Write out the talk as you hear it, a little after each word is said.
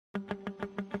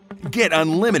Get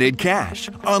unlimited cash,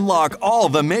 unlock all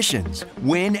the missions,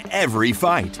 win every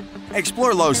fight.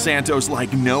 Explore Los Santos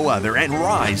like no other and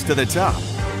rise to the top.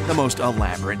 The most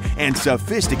elaborate and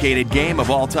sophisticated game of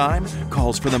all time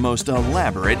calls for the most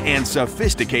elaborate and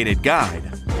sophisticated guide.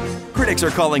 Critics are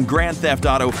calling Grand Theft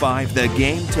Auto V the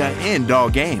game to end all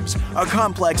games, a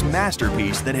complex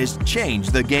masterpiece that has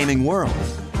changed the gaming world.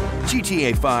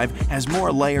 GTA V has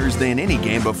more layers than any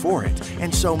game before it,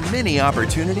 and so many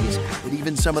opportunities that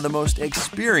even some of the most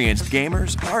experienced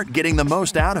gamers aren't getting the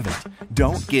most out of it.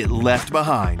 Don't get left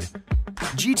behind.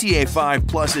 GTA V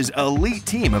Plus's elite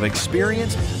team of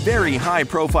experienced, very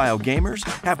high-profile gamers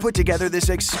have put together this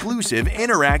exclusive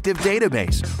interactive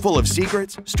database full of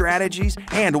secrets, strategies,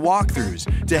 and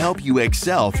walkthroughs to help you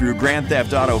excel through Grand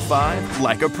Theft Auto V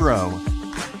like a pro.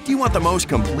 Do you want the most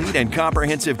complete and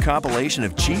comprehensive compilation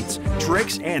of cheats,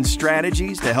 tricks, and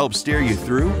strategies to help steer you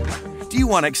through? Do you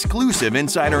want exclusive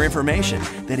insider information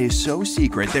that is so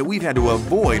secret that we've had to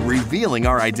avoid revealing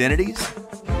our identities?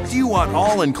 Do you want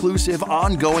all-inclusive,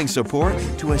 ongoing support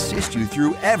to assist you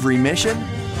through every mission?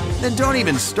 Then don't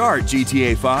even start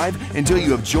GTA V until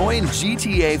you have joined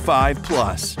GTA V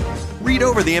Plus. Read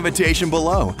over the invitation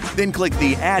below, then click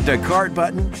the Add to Cart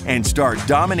button and start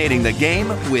dominating the game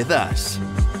with us.